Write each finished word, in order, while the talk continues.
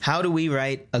How do we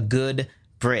write a good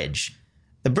bridge?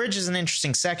 The bridge is an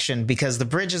interesting section because the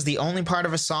bridge is the only part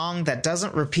of a song that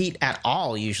doesn't repeat at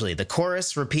all usually. The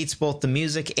chorus repeats both the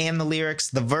music and the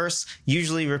lyrics. The verse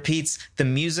usually repeats the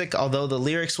music, although the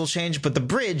lyrics will change, but the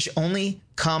bridge only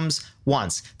comes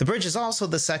once. The bridge is also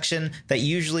the section that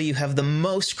usually you have the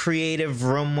most creative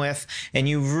room with, and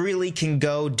you really can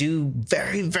go do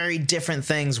very, very different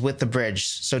things with the bridge.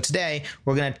 So today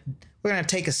we're going to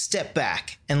take a step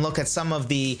back and look at some of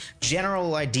the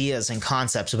general ideas and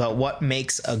concepts about what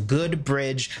makes a good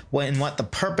bridge and what the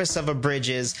purpose of a bridge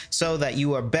is so that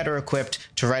you are better equipped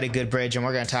to write a good bridge. And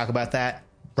we're going to talk about that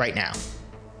right now.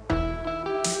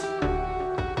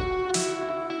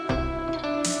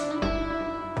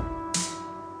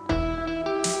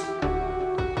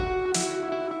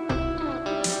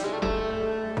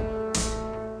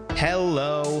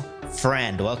 Hello,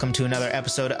 friend. Welcome to another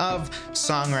episode of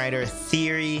Songwriter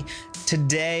Theory.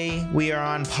 Today we are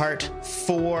on part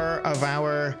 4 of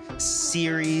our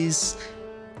series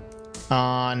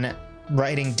on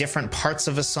writing different parts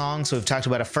of a song. So we've talked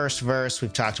about a first verse,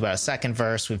 we've talked about a second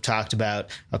verse, we've talked about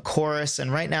a chorus,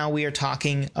 and right now we are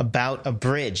talking about a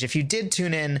bridge. If you did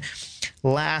tune in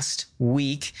last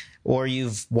week, or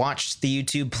you've watched the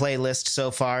YouTube playlist so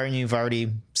far and you've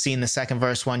already seen the second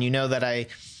verse one, you know that I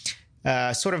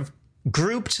sort of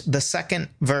grouped the second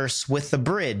verse with the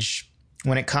bridge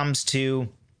when it comes to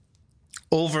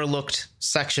overlooked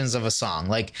sections of a song,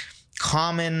 like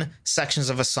common sections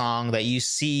of a song that you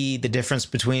see the difference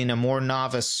between a more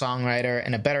novice songwriter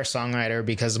and a better songwriter,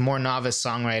 because a more novice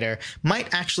songwriter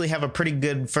might actually have a pretty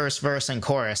good first verse and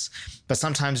chorus, but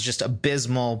sometimes just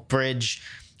abysmal bridge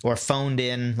or phoned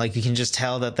in. Like you can just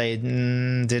tell that they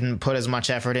didn't put as much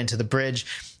effort into the bridge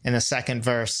in the second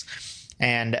verse.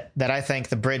 And that I think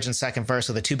the bridge and second verse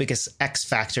are the two biggest X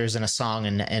factors in a song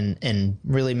and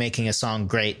really making a song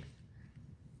great.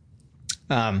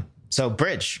 So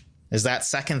bridge is that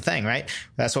second thing, right?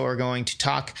 That's what we're going to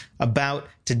talk about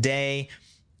today.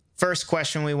 First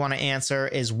question we want to answer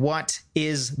is, what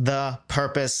is the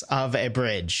purpose of a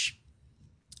bridge?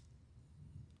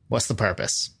 What's the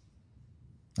purpose?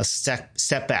 Let's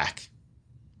step back.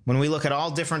 When we look at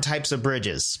all different types of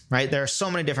bridges, right? There are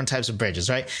so many different types of bridges,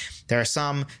 right? There are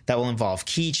some that will involve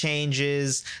key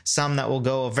changes, some that will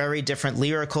go a very different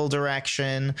lyrical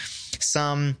direction,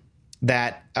 some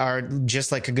that are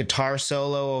just like a guitar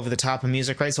solo over the top of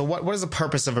music, right? So what is the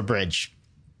purpose of a bridge?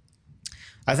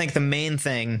 I think the main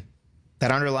thing that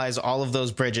underlies all of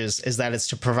those bridges is that it's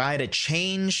to provide a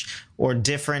change or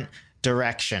different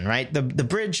direction, right? The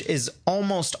bridge is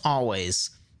almost always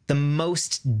the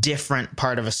most different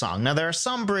part of a song. Now, there are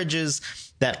some bridges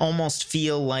that almost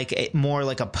feel like more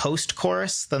like a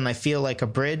post-chorus than they feel like a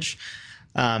bridge.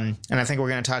 And I think we're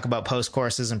going to talk about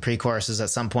post-choruses and pre-choruses at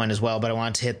some point as well, but I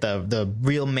wanted to hit the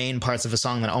real main parts of a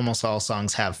song that almost all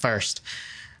songs have first.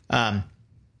 So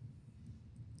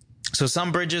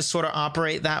some bridges sort of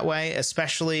operate that way,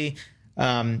 especially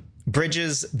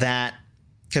bridges that,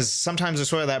 because sometimes there's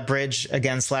sort of that bridge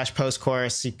again /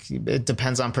 post-chorus. It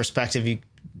depends on perspective.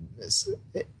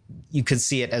 You could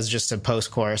see it as just a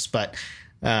post-chorus, but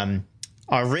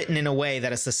are written in a way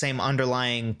that it's the same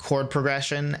underlying chord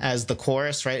progression as the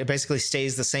chorus, right? It basically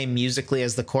stays the same musically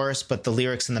as the chorus, but the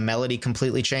lyrics and the melody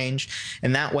completely change.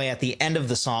 And that way, at the end of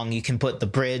the song, you can put the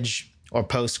bridge or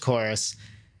post-chorus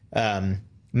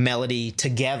melody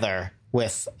together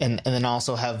with, and then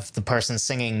also have the person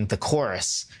singing the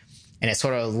chorus. And it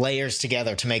sort of layers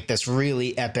together to make this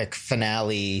really epic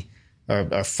finale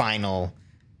or final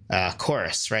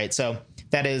chorus, right? So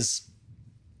that is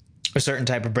a certain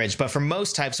type of bridge. But for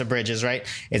most types of bridges, right,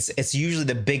 it's usually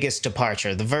the biggest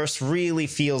departure. The verse really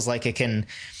feels like a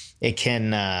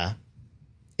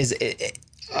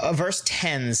verse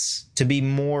tends to be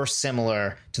more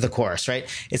similar to the chorus, right?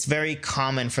 It's very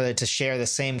common for it to share the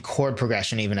same chord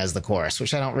progression even as the chorus,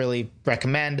 which I don't really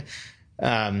recommend.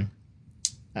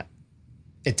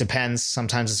 It depends.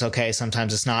 Sometimes it's okay,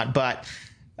 sometimes it's not. But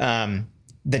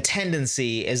the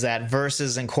tendency is that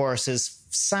verses and choruses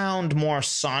sound more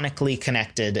sonically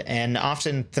connected and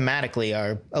often thematically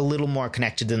are a little more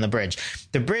connected than the bridge.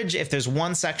 The bridge, if there's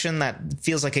one section that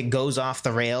feels like it goes off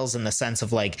the rails in the sense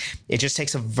of like it just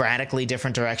takes a radically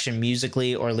different direction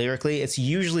musically or lyrically, it's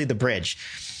usually the bridge.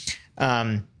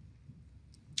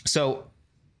 So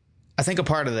I think a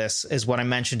part of this is what I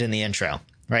mentioned in the intro,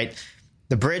 right?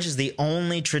 The bridge is the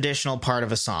only traditional part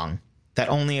of a song that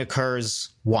only occurs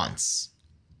once.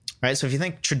 Right? So if you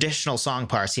think traditional song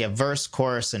parts, you have verse,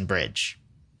 chorus, and bridge.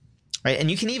 Right? And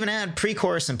you can even add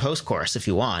pre-chorus and post-chorus if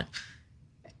you want,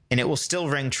 and it will still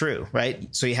ring true, right?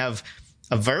 So you have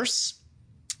a verse,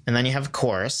 and then you have a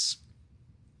chorus,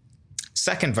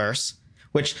 second verse,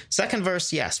 which second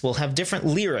verse, yes, will have different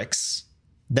lyrics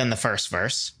than the first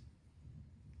verse,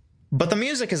 but the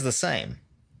music is the same.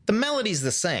 The melody's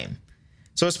the same.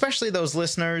 So especially those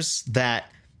listeners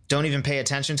that don't even pay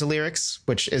attention to lyrics,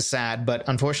 which is sad, but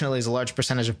unfortunately is a large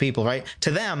percentage of people, right?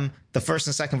 To them, the first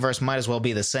and second verse might as well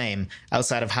be the same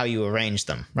outside of how you arrange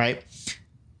them, right?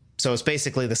 So it's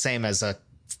basically the same as a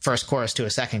first chorus to a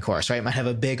second chorus, right? It might have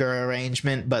a bigger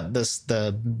arrangement, but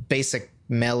the basic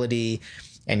melody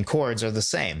and chords are the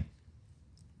same.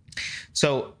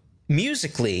 So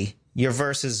musically, your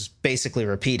verse is basically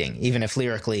repeating, even if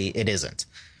lyrically it isn't.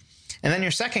 And then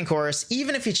your second chorus,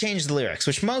 even if you change the lyrics,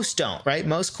 which most don't, right?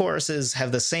 Most choruses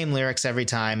have the same lyrics every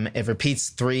time. It repeats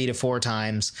 3 to 4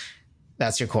 times.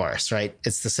 That's your chorus, right?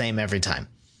 It's the same every time.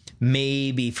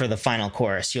 Maybe for the final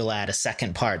chorus, you'll add a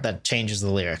second part that changes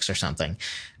the lyrics or something.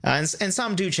 And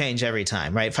some do change every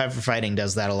time, right? Fight for Fighting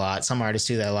does that a lot. Some artists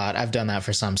do that a lot. I've done that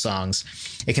for some songs.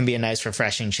 It can be a nice,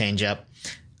 refreshing change up.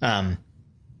 It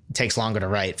takes longer to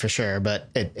write for sure, but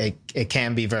it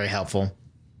can be very helpful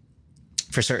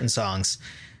for certain songs.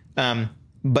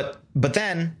 But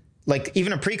then, like,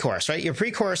 even a pre-chorus, right? Your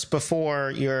pre-chorus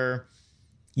before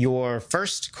your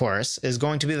first chorus is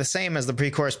going to be the same as the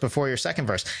pre-chorus before your second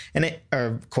verse.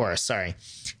 Chorus, sorry.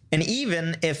 And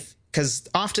even if, because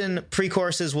often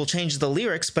pre-choruses will change the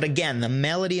lyrics, but again, the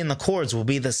melody and the chords will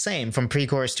be the same from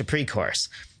pre-chorus to pre-chorus.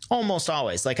 Almost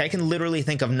always. Like, I can literally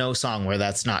think of no song where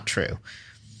that's not true.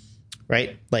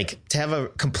 Right? Like, to have a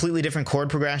completely different chord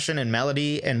progression and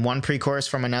melody in one pre-chorus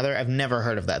from another, I've never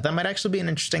heard of that. That might actually be an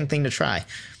interesting thing to try.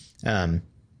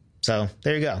 So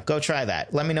there you go. Go try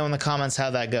that. Let me know in the comments how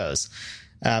that goes.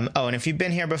 And if you've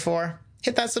been here before,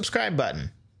 hit that subscribe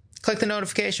button. Click the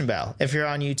notification bell if you're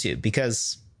on YouTube,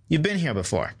 because you've been here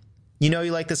before. You know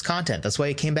you like this content. That's why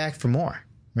you came back for more,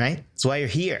 right? That's why you're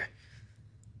here.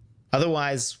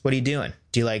 Otherwise, what are you doing?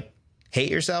 Do you hate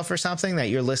yourself or something that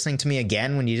you're listening to me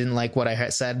again when you didn't like what I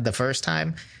said the first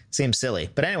time? Seems silly.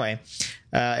 But anyway,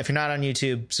 if you're not on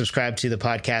YouTube, subscribe to the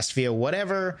podcast via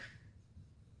whatever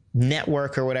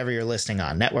network or whatever you're listening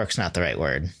on. Network's not the right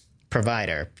word.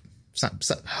 Provider,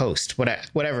 host,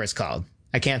 whatever it's called.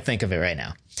 I can't think of it right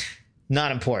now.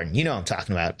 Not important. You know what I'm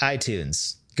talking about.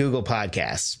 iTunes, Google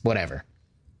Podcasts, whatever.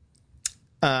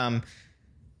 So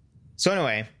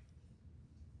anyway,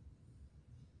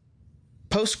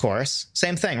 post-chorus,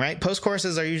 same thing, right?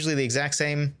 Post-choruses are usually the exact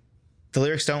same. The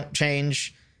lyrics don't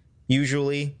change,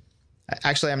 usually.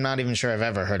 Actually, I'm not even sure I've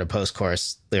ever heard a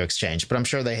post-chorus lyrics change, but I'm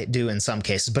sure they do in some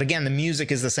cases. But again, the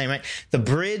music is the same, right? The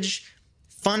bridge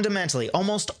fundamentally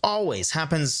almost always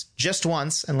happens just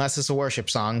once, unless it's a worship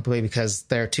song, because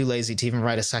they're too lazy to even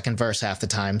write a second verse half the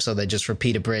time, so they just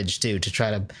repeat a bridge too to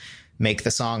try to make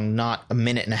the song not a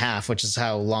minute and a half, which is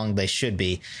how long they should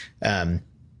be.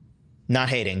 Not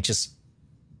hating, just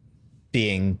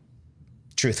being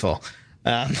truthful.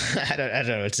 I don't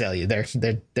know what to tell you.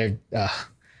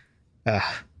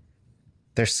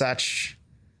 They're such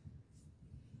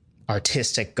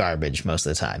artistic garbage most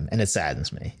of the time, and it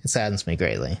saddens me. It saddens me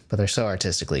greatly. But they're so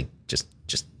artistically just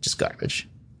garbage.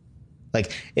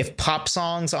 Like, if pop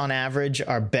songs on average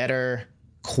are better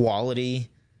quality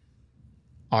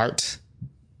art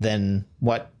than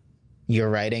what you're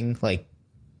writing,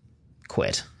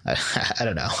 quit. I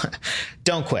don't know.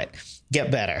 Don't quit. Get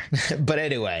better. But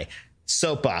anyway,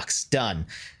 soapbox, done.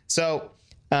 So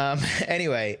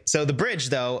anyway, so the bridge,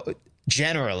 though,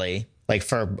 generally,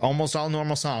 for almost all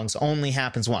normal songs, only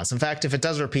happens once. In fact, if it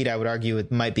does repeat, I would argue it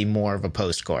might be more of a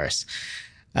post-chorus,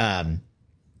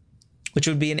 which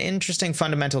would be an interesting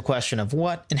fundamental question of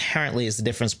what inherently is the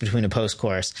difference between a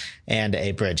post-chorus and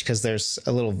a bridge, because there's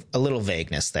a little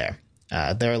vagueness there.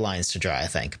 There are lines to draw, I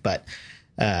think. But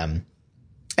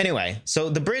anyway, so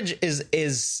the bridge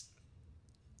is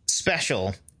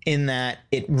special in that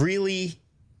it really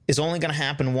is only going to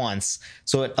happen once.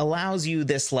 So it allows you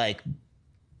this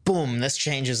boom, this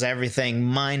changes everything,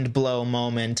 mind blow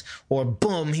moment, or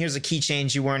boom, here's a key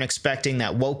change you weren't expecting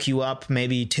that woke you up.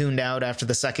 Maybe you tuned out after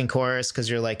the second chorus because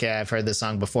you're like, yeah, I've heard this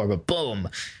song before, but boom,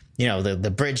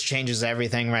 the bridge changes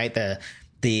everything, right?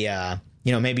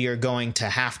 Maybe you're going to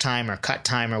halftime or cut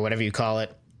time or whatever you call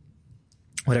it,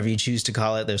 whatever you choose to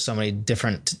call it. There's so many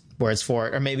different words for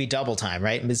it, or maybe double time,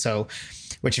 right? So,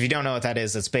 which if you don't know what that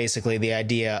is, it's basically the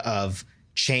idea of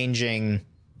changing,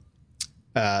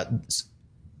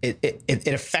 it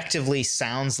effectively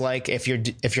sounds like if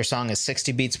your song is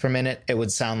 60 beats per minute, it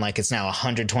would sound like it's now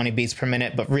 120 beats per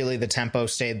minute, but really the tempo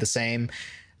stayed the same.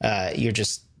 It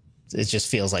just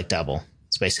feels like double.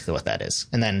 It's basically what that is.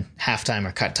 And then halftime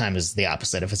or cut time is the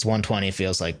opposite. If it's 120, it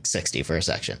feels like 60 for a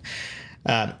section.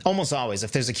 Almost always,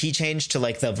 if there's a key change to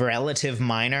like the relative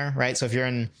minor, right? So if you're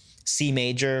in C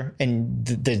major and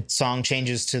the song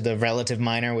changes to the relative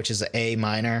minor, which is A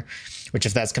minor, which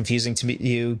if that's confusing to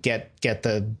you, get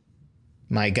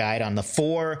my guide on the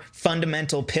 4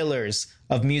 fundamental pillars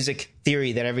of music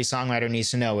theory that every songwriter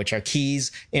needs to know, which are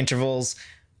keys, intervals,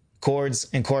 chords,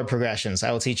 and chord progressions.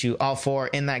 I will teach you all 4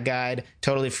 in that guide,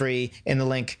 totally free, in the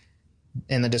link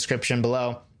in the description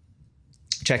below.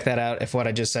 Check that out if what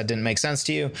I just said didn't make sense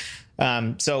to you.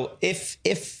 So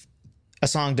if a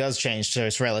song does change to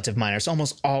its relative minor, it's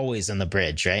almost always in the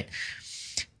bridge, right?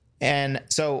 And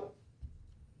so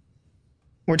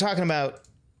we're talking about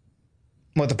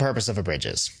what the purpose of a bridge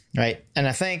is, right? And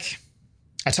I think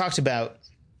I talked about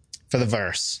for the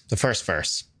first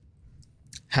verse,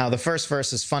 how the first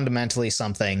verse is fundamentally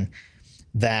something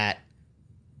that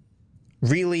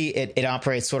really it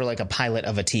operates sort of like a pilot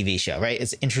of a TV show, right?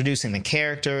 It's introducing the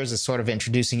characters. It's sort of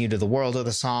introducing you to the world of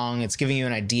the song. It's giving you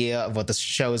an idea of what the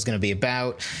show is going to be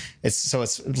about. It's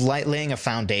laying a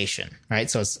foundation, right?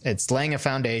 So it's laying a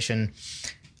foundation,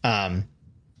 and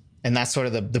that's sort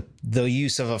of the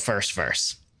use of a first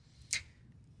verse.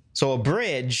 So a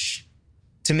bridge,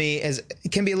 to me, it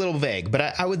can be a little vague,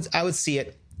 but I would see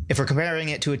it, if we're comparing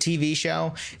it to a TV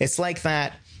show, it's like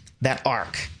that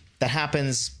arc that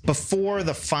happens before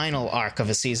the final arc of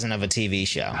a season of a TV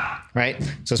show, right?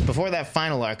 So it's before that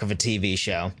final arc of a TV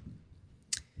show.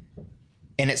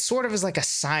 And it sort of is like a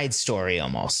side story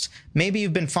almost. Maybe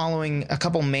you've been following a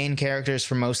couple main characters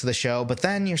for most of the show, but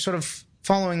then you're sort of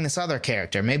following this other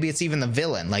character. Maybe it's even the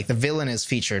villain. Like the villain is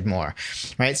featured more,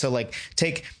 right? So like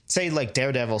say like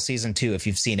Daredevil season 2, if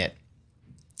you've seen it.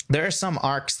 There are some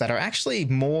arcs that are actually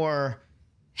more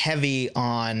heavy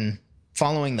on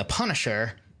following the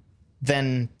Punisher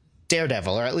than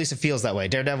Daredevil, or at least it feels that way.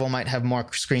 Daredevil might have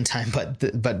more screen time, but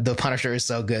the Punisher is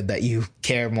so good that you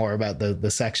care more about the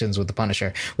sections with the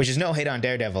Punisher, which is no hate on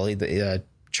Daredevil.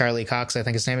 Charlie Cox, I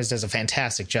think his name is, does a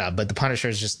fantastic job, but the Punisher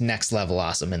is just next level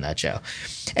awesome in that show.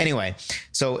 Anyway,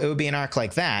 so it would be an arc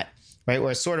like that, right,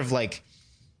 where it's sort of like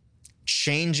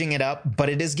changing it up, but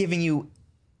it is giving you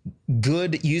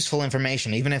good, useful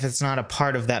information, even if it's not a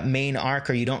part of that main arc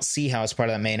or you don't see how it's part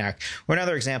of that main arc. Or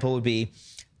another example would be,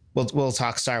 we'll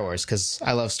talk Star Wars because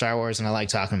I love Star Wars and I like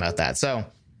talking about that. So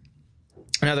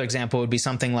another example would be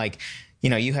something like,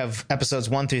 you have episodes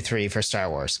 1 through 3 for Star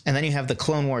Wars, and then you have the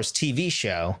Clone Wars TV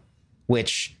show,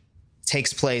 which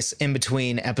takes place in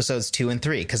between episodes 2 and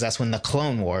 3, because that's when the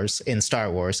Clone Wars in Star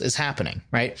Wars is happening,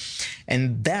 right?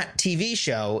 And that TV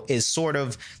show is sort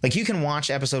of like, you can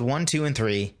watch episode 1, 2, and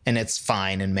 3 and it's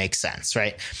fine and makes sense,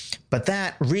 right? But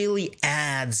that really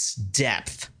adds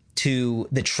depth to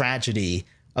the tragedy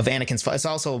of Anakin's fall. It's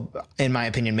also, in my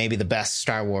opinion, maybe the best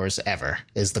Star Wars ever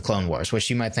is the Clone Wars, which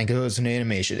you might think, oh, it's an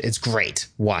animation. It's great.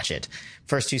 Watch it.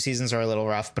 First 2 seasons are a little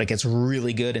rough, but it gets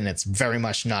really good, and it's very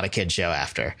much not a kid show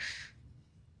after.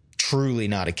 Truly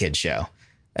not a kid show.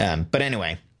 But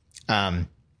anyway,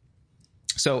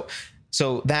 so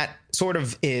that sort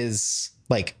of is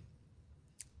like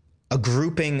a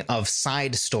grouping of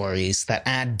side stories that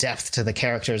add depth to the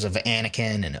characters of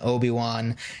Anakin and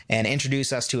Obi-Wan and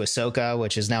introduce us to Ahsoka,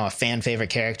 which is now a fan favorite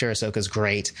character. Ahsoka's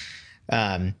great.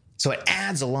 So it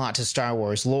adds a lot to Star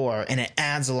Wars lore, and it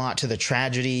adds a lot to the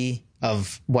tragedy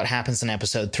of what happens in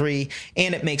episode 3,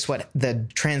 and it makes what the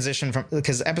transition from,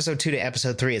 because episode 2 to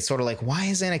episode 3, it's sort of like, why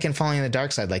is Anakin falling in the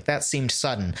dark side? Like, that seemed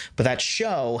sudden, but that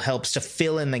show helps to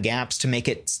fill in the gaps to make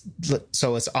it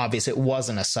so it's obvious it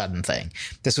wasn't a sudden thing.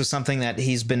 This was something that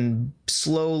he's been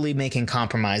slowly making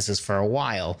compromises for a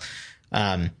while,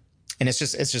 and it's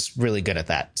just really good at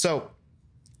that. So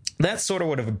that's sort of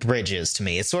what a bridge is to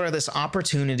me. It's sort of this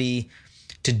opportunity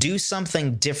to do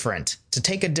something different, to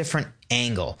take a different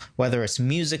angle, whether it's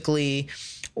musically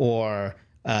or,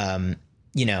 and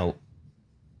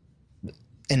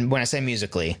when I say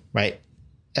musically, right,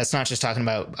 that's not just talking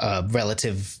about a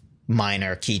relative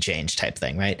minor key change type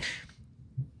thing, right?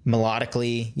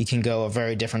 Melodically, you can go a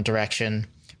very different direction,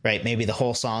 right? Maybe the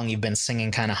whole song you've been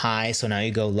singing kind of high, so now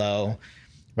you go low.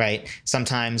 Right.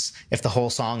 Sometimes if the whole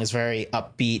song is very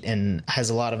upbeat and has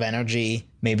a lot of energy,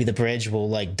 maybe the bridge will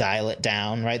like dial it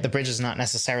down. Right. The bridge is not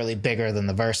necessarily bigger than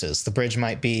the verses. The bridge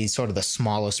might be sort of the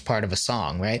smallest part of a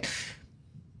song. Right.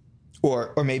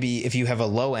 Or maybe if you have a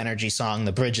low energy song,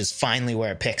 the bridge is finally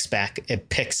where it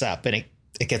picks up and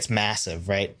it gets massive.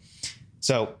 Right.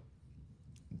 So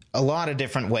a lot of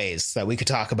different ways that we could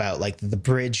talk about, like the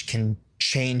bridge can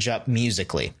change up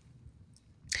musically.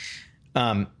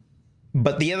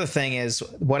 But the other thing is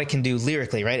what it can do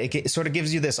lyrically, right? It sort of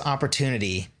gives you this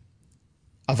opportunity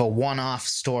of a one-off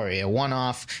story, a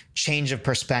one-off change of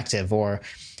perspective, or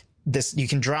this, you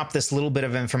can drop this little bit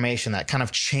of information that kind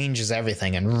of changes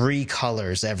everything and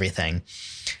recolors everything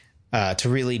to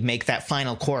really make that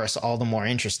final chorus all the more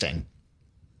interesting.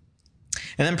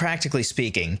 And then practically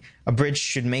speaking, a bridge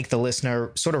should make the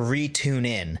listener sort of retune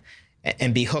in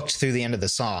and be hooked through the end of the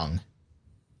song.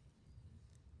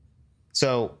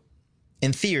 So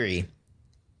in theory,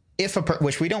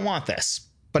 which we don't want this,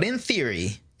 but in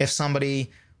theory, if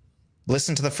somebody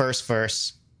listened to the first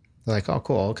verse, they're like, oh,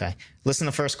 cool, okay. Listen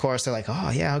to the first chorus, they're like, oh,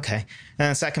 yeah, okay. And then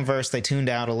the second verse, they tuned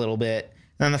out a little bit.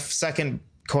 And then the second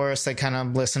chorus, they kind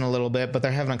of listen a little bit, but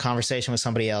they're having a conversation with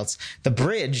somebody else. The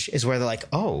bridge is where they're like,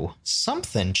 oh,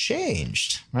 something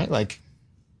changed, right? Like,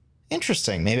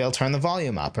 interesting. Maybe I'll turn the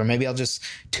volume up, or maybe I'll just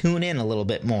tune in a little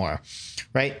bit more,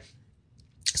 right?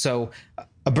 So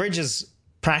a bridge is,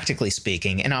 practically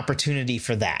speaking, an opportunity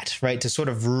for that, right? To sort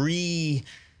of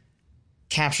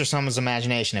capture someone's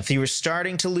imagination. If you were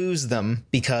starting to lose them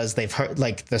because they've heard,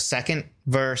 like, the second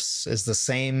verse is the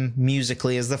same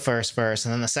musically as the first verse,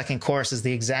 and then the second chorus is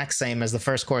the exact same as the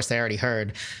first chorus they already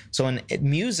heard. So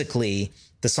musically,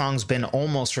 the song's been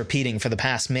almost repeating for the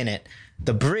past minute.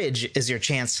 The bridge is your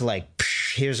chance to, like,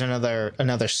 here's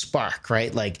another spark,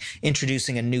 right? Like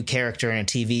introducing a new character in a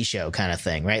TV show kind of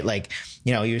thing, right? Like,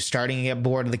 you know, you're starting to get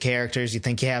bored of the characters. You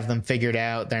think you have them figured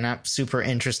out. They're not super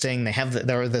interesting.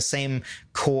 They're the same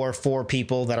core 4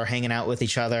 people that are hanging out with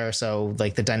each other. So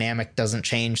like the dynamic doesn't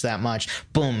change that much.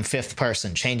 Boom, 5th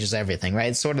person changes everything,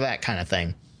 right? It's sort of that kind of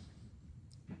thing.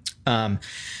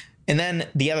 And then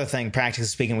the other thing, practically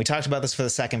speaking, we talked about this for the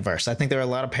second verse. I think there are a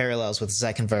lot of parallels with the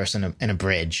second verse and a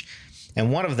bridge. And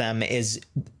one of them is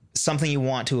something you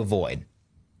want to avoid,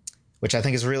 which I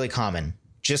think is really common.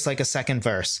 Just like a second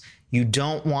verse, you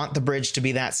don't want the bridge to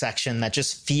be that section that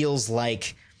just feels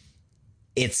like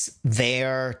it's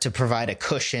there to provide a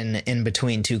cushion in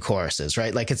between 2 choruses,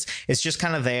 right? Like it's just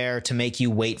kind of there to make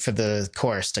you wait for the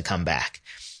chorus to come back,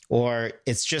 or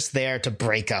it's just there to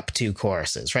break up 2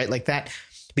 choruses, right? Like that.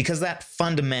 Because that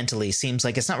fundamentally seems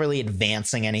like it's not really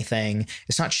advancing anything.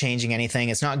 It's not changing anything.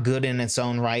 It's not good in its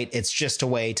own right. It's just a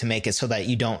way to make it so that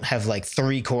you don't have like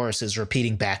 3 choruses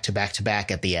repeating back to back to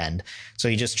back at the end. So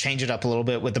you just change it up a little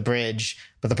bit with the bridge,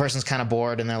 but the person's kind of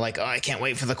bored and they're like, oh, I can't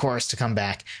wait for the chorus to come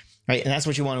back, right? And that's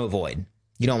what you want to avoid.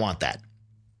 You don't want that,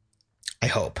 I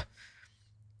hope.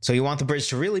 So you want the bridge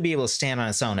to really be able to stand on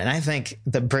its own. And I think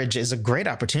the bridge is a great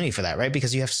opportunity for that, right?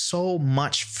 Because you have so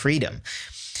much freedom.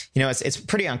 You know, it's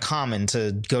pretty uncommon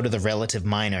to go to the relative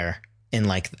minor in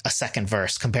like a second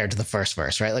verse compared to the first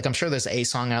verse, right? Like I'm sure there's a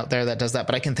song out there that does that,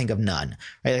 but I can think of none,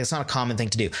 right? Like, it's not a common thing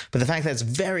to do. But the fact that it's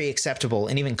very acceptable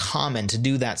and even common to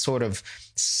do that sort of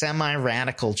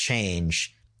semi-radical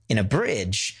change in a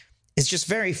bridge is just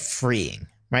very freeing,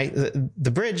 right?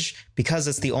 The bridge, because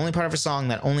it's the only part of a song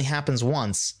that only happens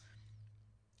once,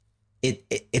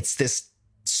 it's this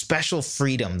special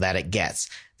freedom that it gets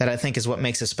that I think is what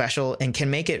makes it special and can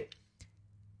make it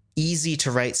easy to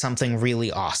write something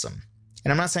really awesome.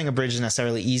 And I'm not saying a bridge is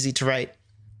necessarily easy to write,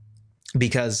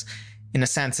 because in a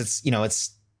sense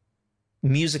it's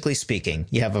musically speaking,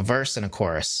 you have a verse and a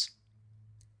chorus.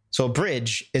 So a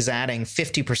bridge is adding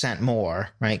 50% more,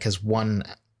 right? Because 1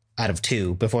 out of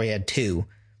 2, before you had 2,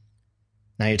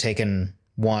 now you're taking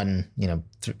 1,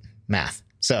 math.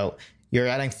 So you're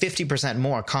adding 50%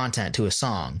 more content to a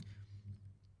song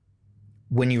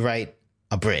when you write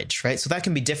a bridge, right? So that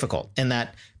can be difficult in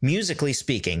that, musically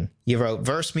speaking, you wrote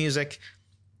verse music,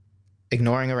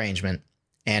 ignoring arrangement,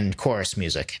 and chorus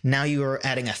music. Now you are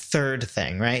adding a third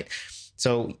thing, right?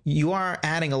 So you are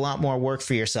adding a lot more work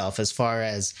for yourself as far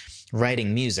as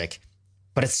writing music,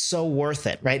 but it's so worth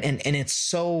it, right? And it's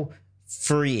so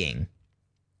freeing.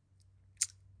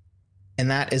 And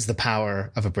that is the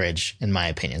power of a bridge, in my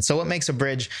opinion. So what makes a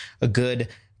bridge a good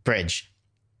bridge?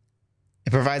 It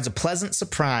provides a pleasant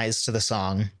surprise to the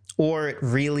song, or it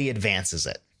really advances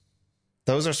it.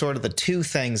 Those are sort of the 2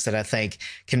 things that I think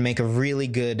can make a really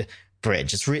good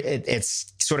bridge.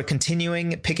 It's sort of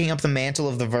picking up the mantle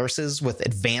of the verses with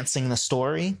advancing the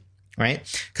story, right?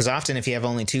 Because often if you have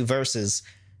only 2 verses,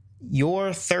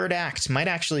 your third act might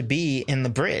actually be in the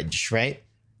bridge, right?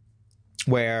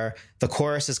 Where the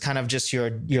chorus is kind of just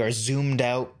your zoomed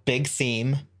out big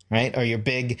theme, right? Or your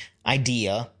big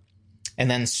idea. And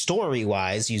then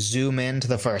story-wise, you zoom into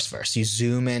the first verse, you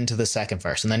zoom into the second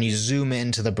verse, and then you zoom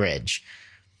into the bridge,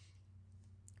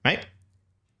 right?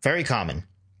 Very common.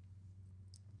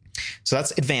 So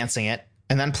that's advancing it.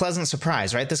 And then pleasant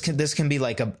surprise, right? This can be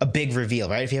like a big reveal,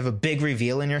 right? If you have a big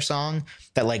reveal in your song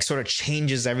that like sort of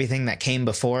changes everything that came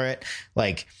before it,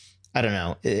 like, I don't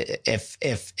know,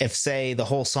 if say the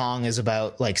whole song is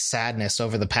about like sadness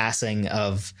over the passing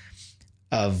of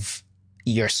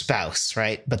your spouse,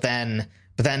 right? But then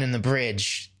in the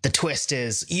bridge, the twist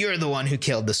is you're the one who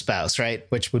killed the spouse, right?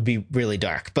 Which would be really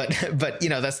dark. But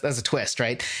that's a twist,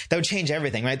 right? That would change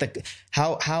everything, right?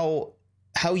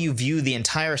 How you view the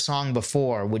entire song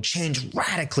before would change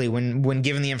radically when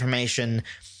given the information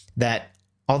that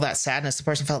all that sadness the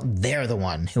person felt, they're the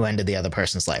one who ended the other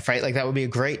person's life, right? Like that would be a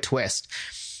great twist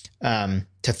to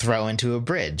throw into a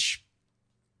bridge.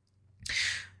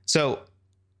 So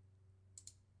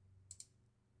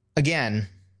again,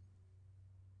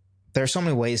 there are so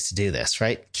many ways to do this,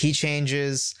 right? Key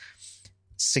changes,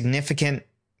 significant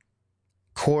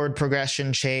chord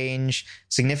progression change,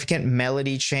 significant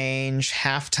melody change,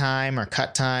 half time or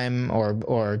cut time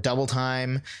or double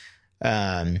time,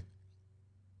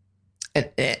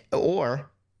 or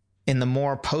in the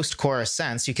more post-chorus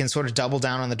sense, you can sort of double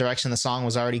down on the direction the song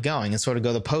was already going and sort of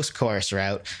go the post-chorus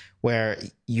route where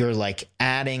you're like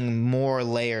adding more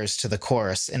layers to the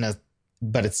chorus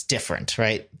but it's different,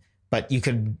 right? But you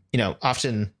could,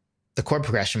 often the chord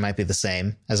progression might be the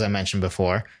same, as I mentioned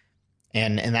before.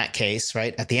 And in that case,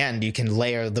 right, at the end, you can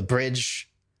layer the bridge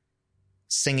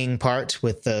singing part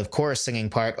with the chorus singing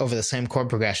part over the same chord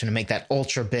progression and make that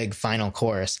ultra big final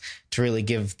chorus to really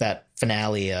give that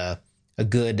finale a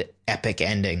good epic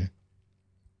ending.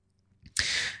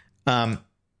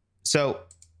 So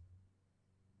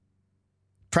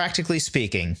practically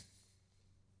speaking,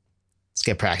 let's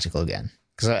get practical again,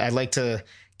 because I'd like to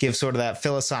give sort of that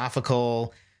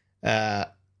philosophical,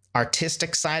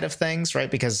 artistic side of things,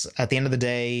 right? Because at the end of the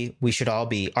day, we should all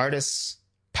be artists,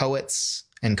 poets,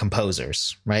 and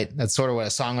composers, right? That's sort of what a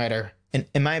songwriter,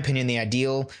 in my opinion, the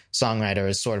ideal songwriter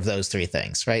is sort of those three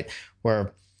things, right? We're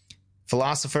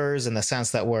philosophers in the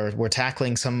sense that we're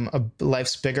tackling some of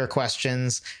life's bigger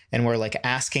questions, and we're like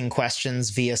asking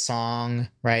questions via song,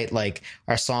 right? Like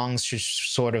our songs should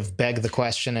sort of beg the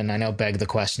question, and I know beg the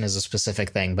question is a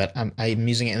specific thing, but I'm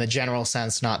using it in the general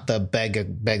sense, not the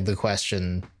beg the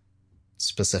question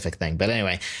specific thing. But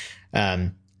anyway,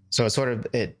 so it sort of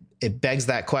it begs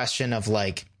that question of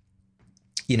like,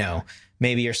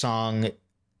 maybe your song,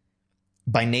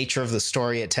 by nature of the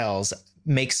story it tells,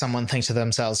 makes someone think to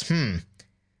themselves,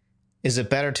 is it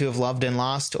better to have loved and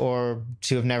lost or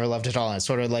to have never loved at all? And it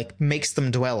sort of like makes them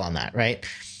dwell on that, right?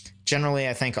 Generally,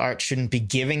 I think art shouldn't be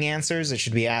giving answers. It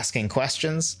should be asking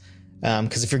questions.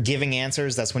 Because if you're giving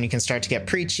answers, that's when you can start to get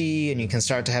preachy and you can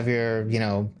start to have your,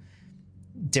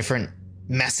 different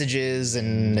messages,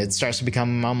 and it starts to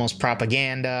become almost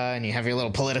propaganda, and you have your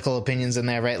little political opinions in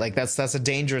there, right? Like that's a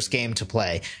dangerous game to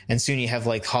play. And soon you have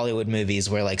like Hollywood movies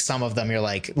where like some of them you're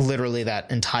like, literally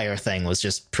that entire thing was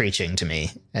just preaching to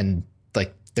me, and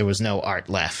like there was no art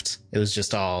left. It was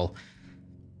just all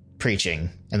preaching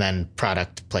and then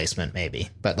product placement maybe.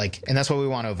 But like, and that's what we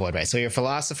want to avoid, right? So you're a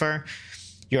philosopher,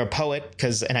 you're a poet,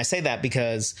 and I say that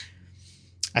because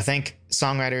I think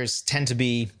songwriters tend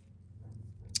to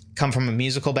come from a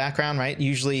musical background, right?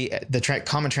 Usually the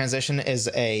common transition is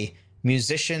a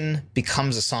musician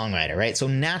becomes a songwriter, right? So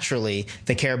naturally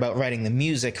they care about writing the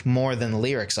music more than the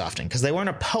lyrics often, because they weren't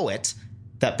a poet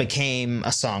that became a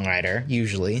songwriter.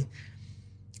 Usually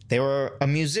they were a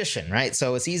musician, right?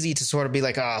 So it's easy to sort of be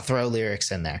like, throw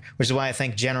lyrics in there, which is why I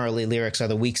think generally lyrics are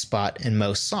the weak spot in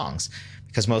most songs,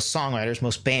 because most songwriters,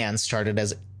 most bands started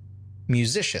as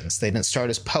musicians. They didn't start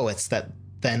as poets that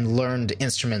then learned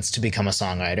instruments to become a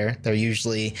songwriter. They're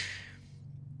usually,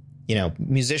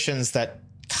 musicians that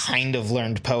kind of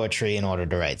learned poetry in order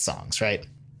to write songs, right?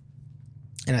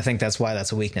 And I think that's why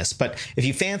that's a weakness. But if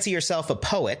you fancy yourself a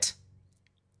poet,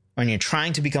 when you're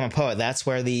trying to become a poet, that's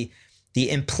where the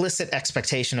implicit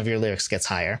expectation of your lyrics gets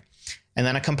higher. And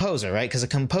then a composer, right? Because a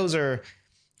composer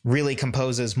really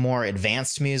composes more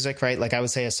advanced music, right? Like I would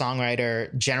say a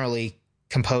songwriter generally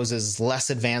composes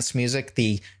less advanced music.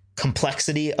 The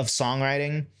complexity of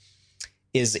songwriting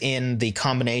is in the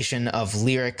combination of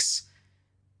lyrics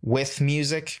with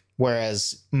music,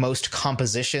 whereas most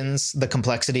compositions, the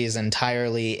complexity is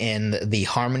entirely in the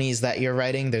harmonies that you're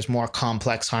writing. There's more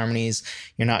complex harmonies.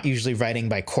 You're not usually writing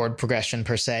by chord progression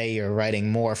per se. You're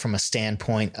writing more from a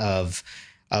standpoint of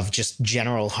just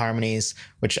general harmonies,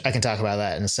 which I can talk about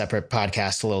that in a separate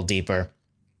podcast a little deeper.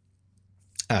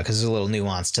 Because there's a little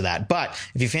nuance to that. But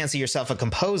if you fancy yourself a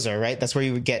composer, right, that's where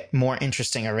you would get more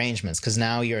interesting arrangements, because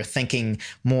now you're thinking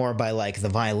more by like the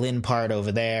violin part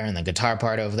over there and the guitar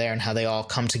part over there and how they all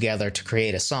come together to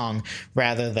create a song,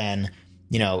 rather than,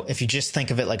 if you just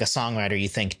think of it like a songwriter, you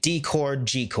think D chord,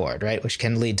 G chord, right, which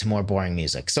can lead to more boring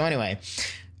music. So anyway,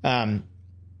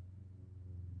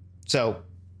 so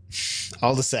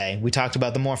all to say, we talked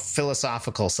about the more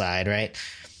philosophical side, right?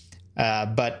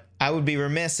 But I would be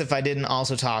remiss if I didn't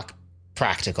also talk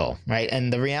practical, right?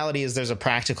 And the reality is there's a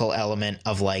practical element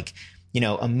of like,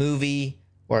 a movie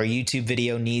or a YouTube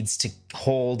video needs to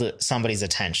hold somebody's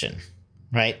attention,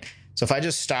 right? So if I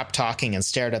just stop talking and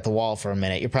stared at the wall for a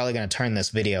minute, you're probably going to turn this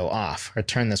video off or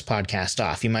turn this podcast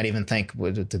off. You might even think,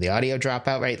 did the audio drop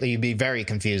out, right? You'd be very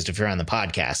confused if you're on the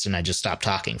podcast and I just stopped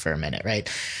talking for a minute, right?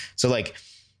 So like,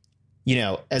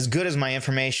 as good as my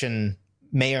information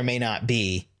may or may not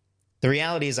be, the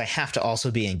reality is I have to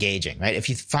also be engaging, right? If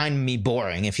you find me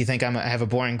boring, if you think I have a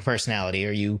boring personality,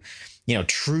 or you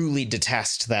truly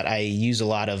detest that I use a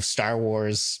lot of Star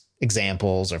Wars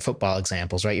examples or football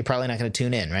examples, right? You're probably not going to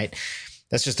tune in, right?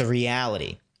 That's just a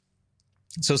reality.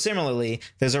 So similarly,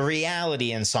 there's a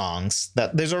reality in songs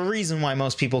that there's a reason why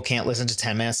most people can't listen to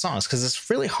 10-minute songs, because it's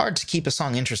really hard to keep a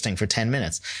song interesting for 10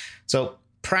 minutes. So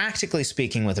practically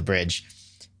speaking, with a bridge,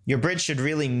 your bridge should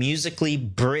really musically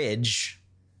bridge,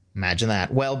 imagine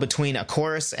that, well, between a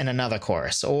chorus and another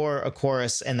chorus, or a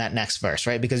chorus and that next verse,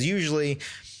 right? Because usually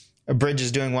a bridge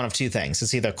is doing one of two things.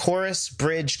 It's either chorus,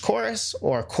 bridge, chorus,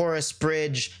 or chorus,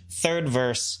 bridge, third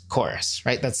verse, chorus,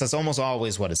 right? That's almost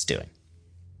always what it's doing.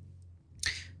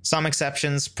 Some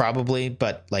exceptions probably,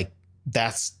 but like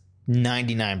that's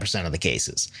 99% of the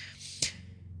cases.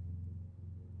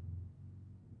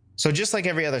 So just like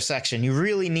every other section, you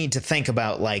really need to think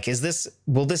about like,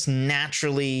 will this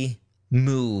naturally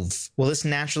move? Will this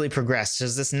naturally progress?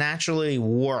 Does this naturally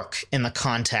work in the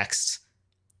context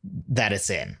that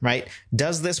it's in, right?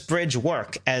 Does this bridge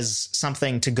work as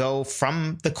something to go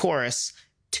from the chorus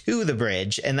to the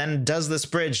bridge? And then does this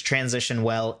bridge transition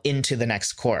well into the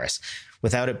next chorus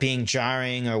without it being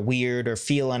jarring or weird or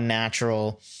feel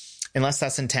unnatural? Unless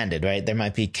that's intended, right? There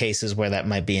might be cases where that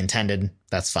might be intended.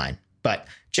 That's fine. But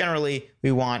generally,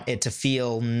 we want it to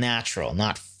feel natural,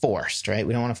 not forced, right?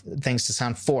 We don't want things to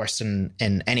sound forced in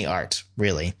any art,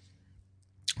 really,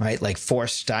 right? Like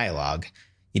forced dialogue,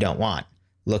 you don't want.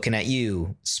 Looking at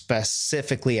you,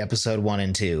 specifically episode 1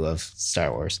 and 2 of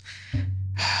Star Wars.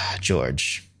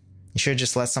 George, you should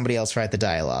just let somebody else write the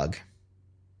dialogue.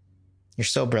 You're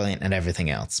so brilliant at everything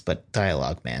else, but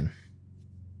dialogue, man,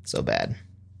 so bad.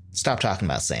 Stop talking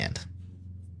about sand.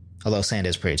 Although sand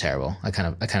is pretty terrible. I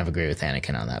kind of agree with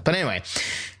Anakin on that. But anyway,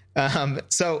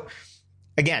 so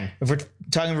again, if we're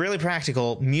talking really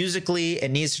practical, musically, it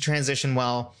needs to transition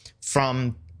well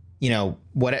from,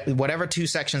 whatever two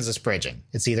sections it's bridging.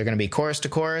 It's either going to be chorus to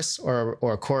chorus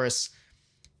or chorus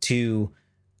to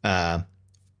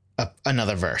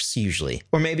another verse, usually.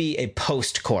 Or maybe a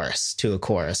post-chorus to a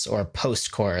chorus, or a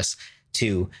post-chorus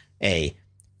to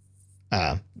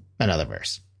another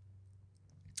verse.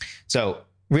 So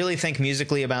really think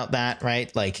musically about that,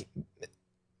 right? Like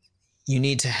you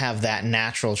need to have that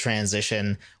natural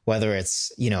transition, whether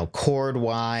it's, chord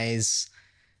wise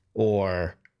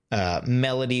or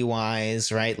melody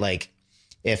wise, right? Like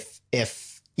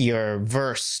if your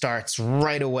verse starts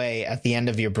right away at the end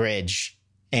of your bridge,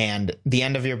 and the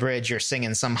end of your bridge, you're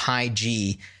singing some high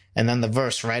G, and then the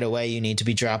verse right away, you need to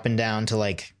be dropping down to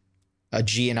like a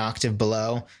G an octave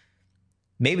below.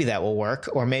 Maybe that will work,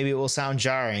 or maybe it will sound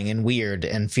jarring and weird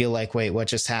and feel like, wait, what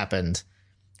just happened?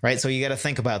 Right? So you got to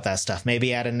think about that stuff.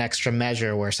 Maybe add an extra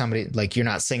measure where somebody, like you're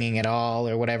not singing at all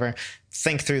or whatever.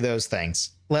 Think through those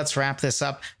things. Let's wrap this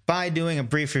up by doing a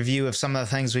brief review of some of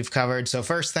the things we've covered. So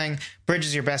first thing, bridge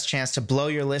is your best chance to blow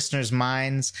your listeners'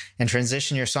 minds and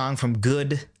transition your song from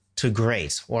good to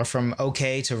great, or from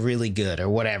okay to really good, or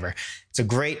whatever. It's a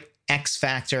great X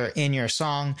factor in your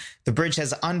song. The bridge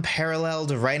has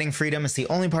unparalleled writing freedom. It's the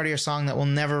only part of your song that will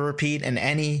never repeat in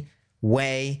any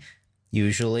way,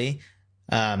 usually.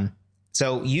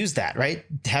 So use that, right?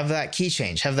 Have that key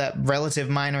change, have that relative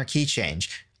minor key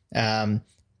change.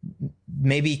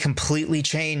 Maybe completely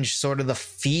change sort of the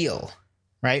feel,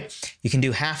 right? You can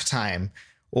do halftime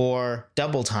or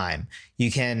double time.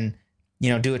 You can,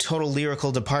 do a total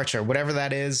lyrical departure, whatever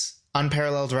that is.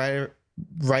 Unparalleled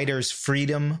writer's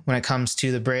freedom when it comes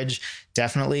to the bridge.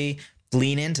 Definitely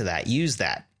lean into that. Use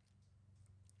that.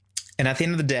 And at the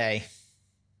end of the day,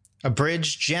 a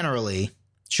bridge generally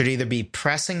should either be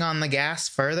pressing on the gas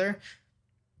further,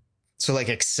 so like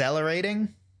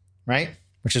accelerating, right?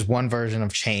 Which is one version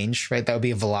of change, right? That would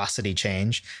be a velocity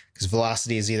change, because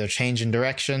velocity is either change in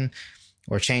direction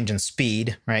or change in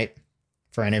speed, right?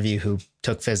 For any of you who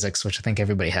took physics, which I think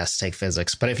everybody has to take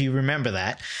physics, but if you remember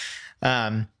that,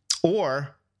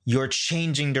 or you're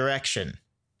changing direction.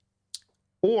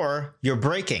 or you're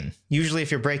braking. Usually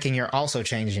if you're braking, you're also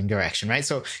changing direction, right?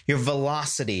 So your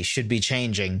velocity should be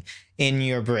changing in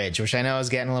your bridge, which I know is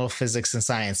getting a little physics and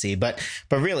sciencey, but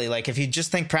really, like, if you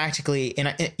just think practically,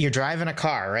 you're driving a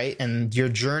car, right? And your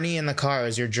journey in the car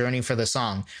is your journey for the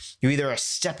song. You either are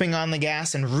stepping on the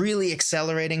gas and really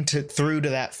accelerating through to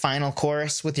that final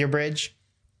chorus with your bridge,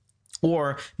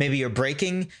 or maybe you're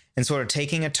braking and sort of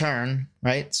taking a turn,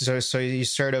 right? So you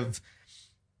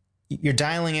you're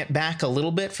dialing it back a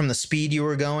little bit from the speed you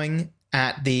were going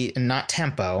at, the not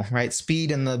tempo, right?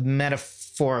 Speed in the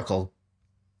metaphorical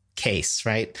case,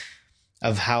 right?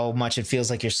 Of how much it feels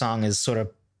like your song is sort of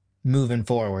moving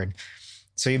forward.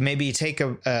 So you take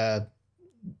you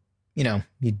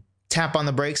tap on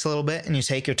the brakes a little bit and you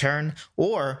take your turn,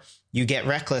 or you get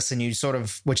reckless and you sort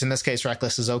of, which in this case,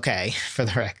 reckless is okay for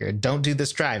the record. Don't do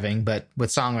this driving, but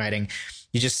with songwriting,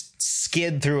 you just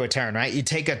skid through a turn, right? You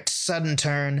take a sudden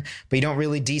turn, but you don't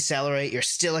really decelerate. You're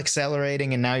still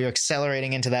accelerating, and now you're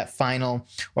accelerating into that final,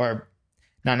 or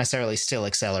not necessarily still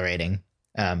accelerating.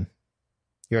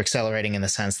 You're accelerating in the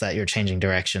sense that you're changing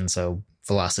direction, so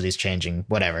velocity is changing,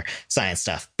 whatever, science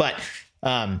stuff. But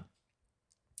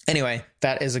anyway,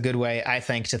 that is a good way, I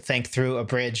think, to think through a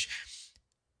bridge.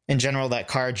 In general, that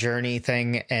car journey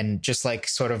thing, and just like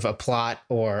sort of a plot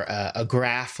or a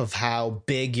graph of how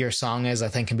big your song is, I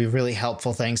think can be really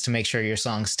helpful things to make sure your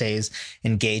song stays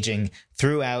engaging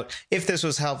throughout. If this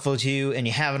was helpful to you and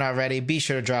you haven't already, be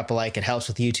sure to drop a like. It helps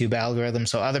with the YouTube algorithm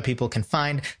so other people can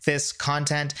find this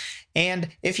content. And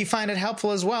if you find it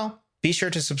helpful as well, be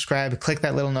sure to subscribe, click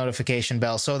that little notification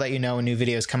bell so that you know when new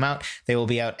videos come out. They will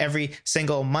be out every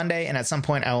single Monday, and at some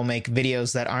point I will make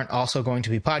videos that aren't also going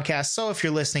to be podcasts. So if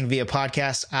you're listening via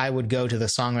podcast, I would go to the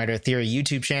Songwriter Theory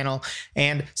YouTube channel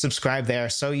and subscribe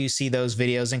there so you see those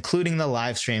videos, including the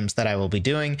live streams that I will be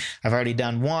doing. I've already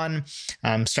done one.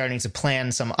 I'm starting to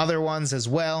plan some other ones as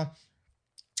well.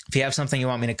 If you have something you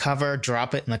want me to cover,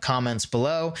 drop it in the comments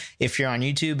below. If you're on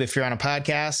YouTube, if you're on a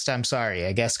podcast, I'm sorry.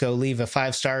 I guess go leave a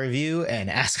 5-star review and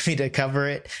ask me to cover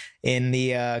it in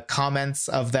the comments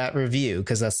of that review,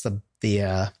 because that's the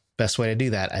best way to do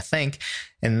that, I think,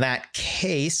 in that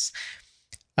case.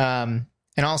 And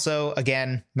also,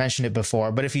 again, mentioned it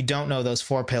before, but if you don't know those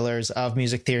 4 pillars of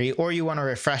music theory, or you want a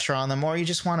refresher on them, or you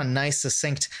just want a nice,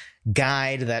 succinct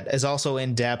guide that is also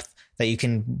in depth, that you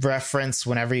can reference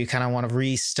whenever you kind of want to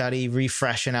restudy,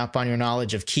 refreshen up on your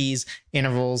knowledge of keys,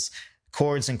 intervals,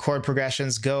 chords, and chord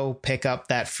progressions, go pick up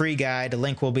that free guide. The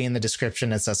link will be in the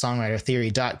description. It's at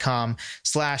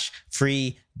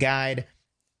songwritertheory.com/free guide.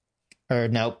 Or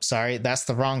nope, sorry, that's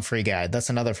the wrong free guide. That's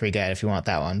another free guide if you want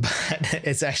that one. But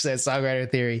it's actually at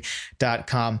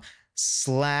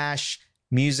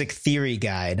songwritertheory.com/music theory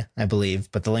guide, I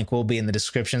believe. But the link will be in the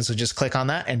description. So just click on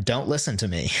that and don't listen to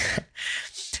me.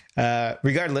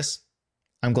 Regardless,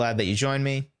 I'm glad that you joined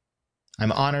me.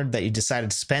 I'm honored that you decided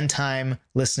to spend time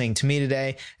listening to me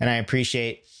today, and I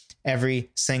appreciate every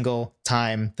single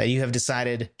time that you have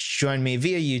decided to join me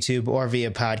via YouTube or via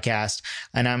podcast.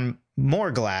 And I'm more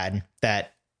glad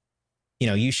that,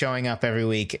 you showing up every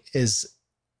week is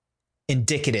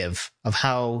indicative of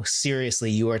how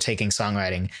seriously you are taking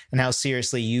songwriting and how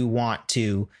seriously you want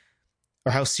to,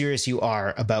 or how serious you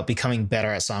are about becoming better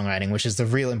at songwriting, which is the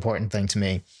real important thing to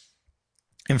me.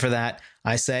 And for that,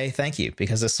 I say thank you,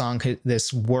 because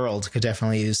this world could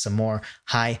definitely use some more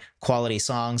high quality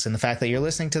songs. And the fact that you're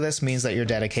listening to this means that you're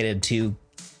dedicated to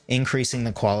increasing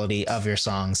the quality of your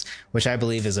songs, which I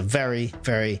believe is a very,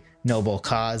 very noble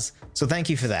cause. So thank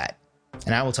you for that.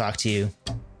 And I will talk to you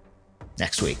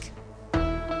next week.